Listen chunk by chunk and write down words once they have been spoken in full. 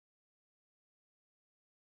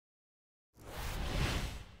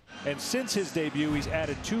And since his debut, he's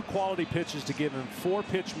added 2 quality pitches to give him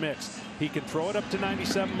 4-pitch mix. He can throw it up to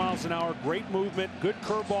 97 miles an hour. Great movement, good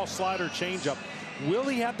curveball, slider, changeup. Will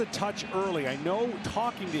he have the touch early? I know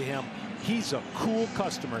talking to him, he's a cool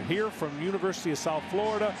customer here from University of South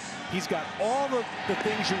Florida. He's got all the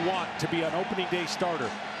things you want to be an opening day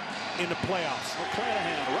starter in the playoffs.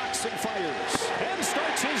 McClanahan rocks and fires and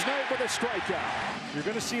starts his night with a strikeout. You're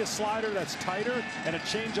going to see a slider that's tighter and a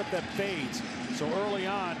changeup that fades. So early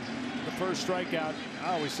on, the first strikeout,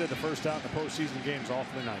 I always said the first out in the postseason game is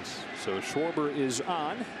awfully nice. So Schwarber is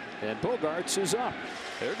on and Bogarts is up.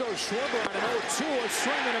 There goes Schwarber on an 0-2, a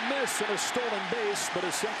swing and a miss and a stolen base, but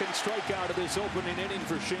a second strikeout of this opening inning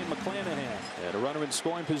for Shane McClanahan. And a runner in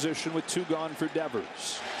scoring position with 2 gone for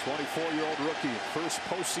Devers. 24-year-old rookie, first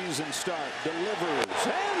postseason start, delivers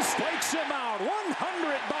and strikes him out.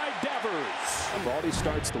 100 by Devers. Valdi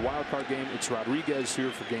starts the wild card game. It's Rodriguez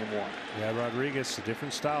here for game 1. Yeah, Rodriguez, a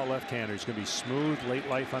different style left-hander. He's going to be smooth, late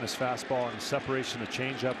life on his fastball, and separation of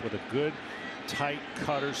changeup with a good tight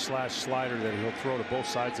cutter slash slider that he'll throw to both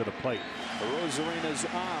sides of the plate. Rosarena's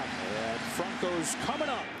on and Franco's coming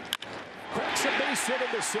up. Cracks a base hit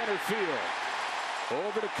into center field.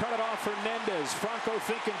 Over to cut it off Hernandez. Franco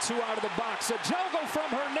thinking 2 out of the box. A juggle from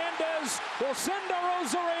Hernandez will send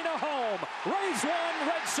Rosarena home. Rays 1,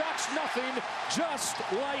 Red Sox nothing, just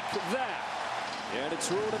like that. And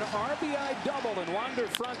it's ruled an RBI double in Wander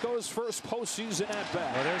Franco's first postseason at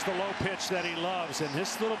bat. Well, there's the low pitch that he loves, and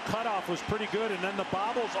this little cutoff was pretty good, and then the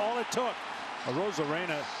bobble's all it took.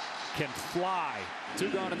 Rosarena can fly.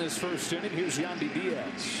 2 gone in this first inning. Here's Yandy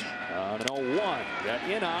Diaz on an 0-1. Got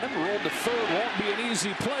in on him, rolled to third. Won't be an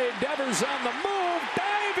easy play. Devers on the move.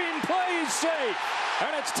 Diving play safe.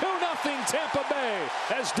 And it's 2-0 Tampa Bay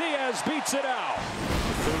as Diaz beats it out.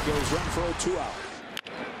 The third goes Renfroe, 2 out.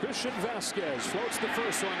 Christian Vasquez floats the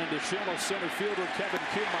first one into shallow center field where Kevin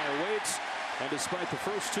Kiermaier waits. And despite the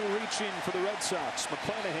first 2 reaching for the Red Sox,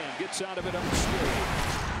 McClanahan gets out of it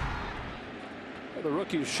unscathed. The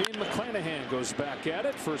rookie Shane McClanahan goes back at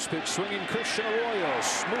it. First pitch swinging Christian Arroyo.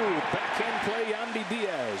 Smooth backhand play Yandy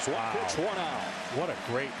Diaz. 1 pitch, 1 out. What a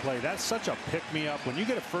great play. That's such a pick-me-up. When you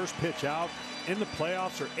get a first pitch out in the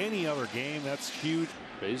playoffs or any other game, that's huge.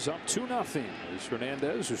 Rays up 2-0. As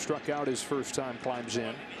Hernandez, who struck out his first time, climbs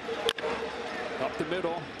in. Up the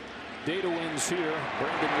middle. Data wins here.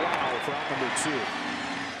 Brandon Lau for out number 2.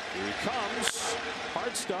 Here he comes.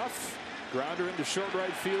 Hard stuff. Grounder into short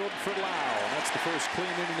right field for Lau. And that's the first clean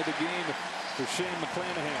inning of the game for Shane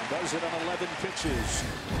McClanahan. Does it on 11 pitches.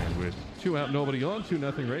 And with 2 out, nobody on,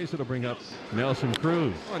 2-0 Rays, it'll bring up Nelson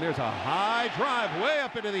Cruz. And there's a high drive way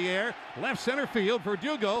up into the air. Left center field.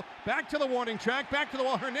 Verdugo back to the warning track, back to the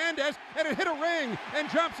wall. Hernandez, and it hit a ring and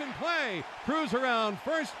drops in play. Cruz around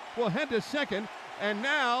first, will head to second. And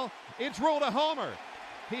now it's ruled a homer.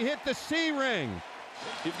 He hit the C ring.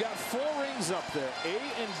 You've got 4 rings up there,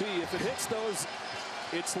 A and B. If it hits those,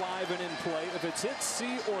 it's live and in play. If it's hit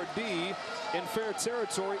C or D in fair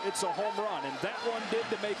territory, it's a home run. And that one did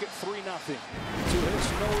to make it 3-0. 2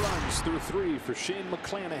 hits, no runs through 3 for Shane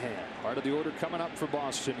McClanahan. Part of the order coming up for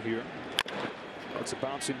Boston here. That's a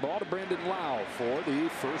bouncing ball to Brandon Lau for the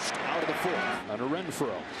first out of the 4th. Under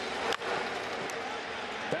Renfroe.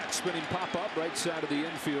 Back spinning pop-up right side of the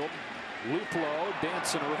infield. Luplo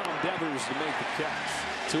dancing around Devers to make the catch.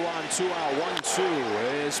 2 on, 2 out,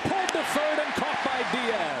 1-2 is pulled to third and caught by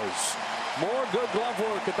Diaz. More good glove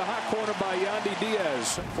work at the hot corner by Yandy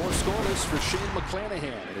Diaz. 4 scoreless for Shane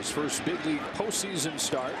McClanahan in his first big league postseason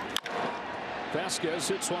start. Vasquez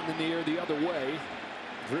hits one in the air the other way.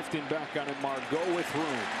 Drifting back on it, Margot with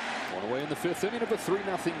room. 1 away in the 5th inning of a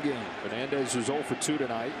 3-0 game. Hernandez is 0 for 2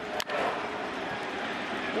 tonight.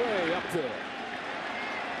 Way up there.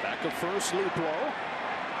 Back of first, Luplo.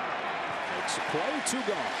 Makes a play, 2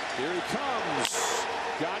 gone. Here he comes.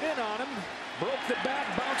 Got in on him. Broke the bat,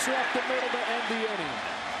 bouncer up the middle to end the inning.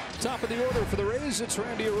 Top of the order for the Rays, it's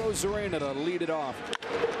Randy Arozarena to lead it off.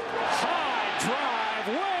 High drive,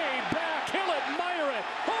 way back. He'll admire it.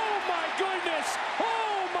 Oh my goodness.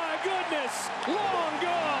 Oh my goodness. Long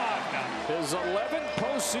gone. His 11th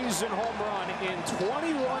postseason home run in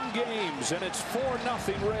 21 games, and it's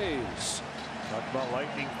 4-0 Rays. Talk about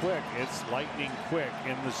lightning quick. It's lightning quick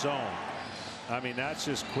in the zone. I mean, that's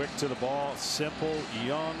just quick to the ball. Simple,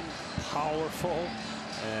 young, powerful,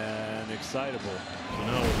 and excitable. So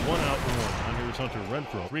now with 1 out and 1. And here's Hunter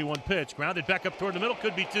Renfroe. 3-1 pitch. Grounded back up toward the middle.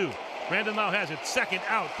 Could be 2. Brandon Lau has it. Second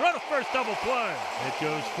out. Throw to first, double play. It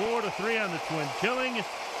goes 4-3 on the twin killing.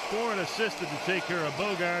 scoring assisted to take care of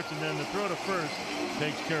Bogarts, and then the throw to first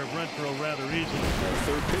takes care of Renfroe rather easily. The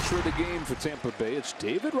third pitcher of the game for Tampa Bay. It's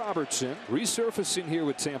David Robertson resurfacing here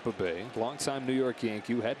with Tampa Bay. Longtime New York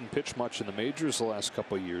Yankee who hadn't pitched much in the majors the last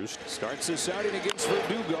couple of years. Starts this outing against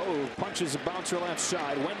Verdugo, who punches a bouncer left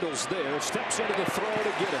side. Wendell's there, steps into the throw to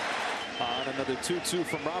get him. On another 2-2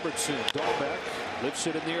 from Robertson. Dahlbeck lifts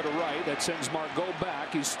it in the air to right. That sends Margot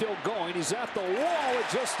back. He's still going. He's at the wall with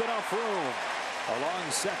just enough room. A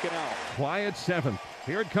long second out. Quiet seventh.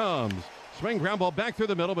 Here it comes. Swing ground ball back through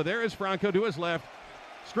the middle, but there is Franco to his left.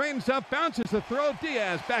 Straightens up, bounces the throw.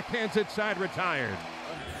 Diaz backhands it side, retired.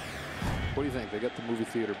 What do you think? They got the movie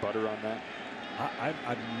theater butter on that? I'm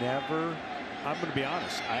going to be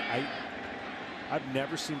honest. I've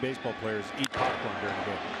never seen baseball players eat popcorn during the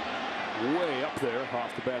game. Way up there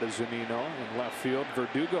off the bat is Zunino in left field.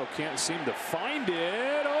 Verdugo can't seem to find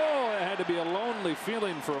it. Oh, it had to be a lonely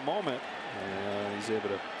feeling for a moment. And he's able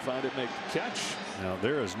to find it, make the catch. Now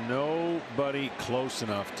there is nobody close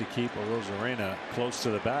enough to keep Rosarena close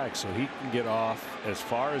to the bag, so he can get off as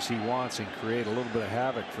far as he wants and create a little bit of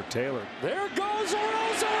havoc for Taylor. There goes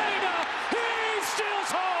Rosarena. He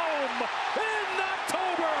steals home in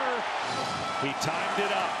October. He timed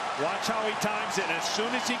it up. Watch how he times it. And as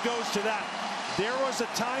soon as he goes to that, there was a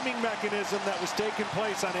timing mechanism that was taking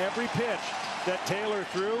place on every pitch that Taylor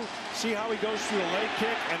threw. See how he goes through the leg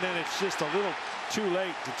kick, and then it's just a little too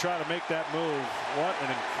late to try to make that move. What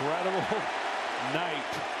an incredible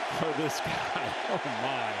night for this guy. Oh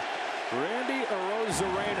my. Randy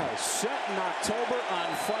Arozarena set in October on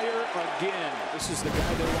fire again. This is the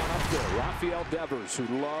guy they want up there. Rafael Devers, who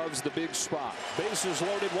loves the big spot. Bases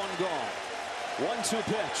loaded, one gone. 1-2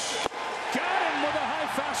 pitch. Got him with a high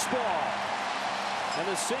fastball. And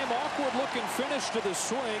the same awkward looking finish to the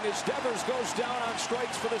swing as Devers goes down on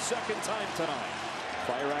strikes for the second time tonight.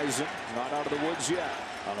 Feyereisen not out of the woods yet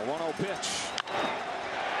on a 1-0 pitch.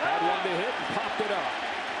 Had one to hit and popped it up.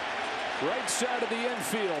 Right side of the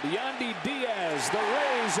infield, Yandy Diaz. The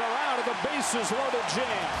Rays are out of the bases loaded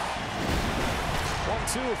jam.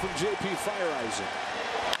 1-2 from J.P. Feyereisen.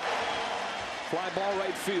 Fly ball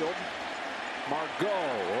right field. Margot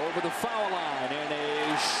over the foul line, and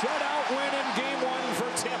a shutout win in game one for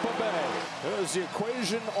Tampa Bay. There's the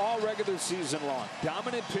equation all regular season long.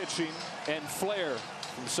 Dominant pitching and flair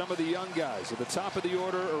from some of the young guys. At the top of the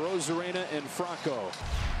order, Arozarena and Franco.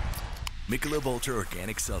 Michelob Ultra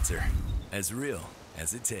Organic Seltzer, as real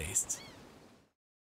as it tastes.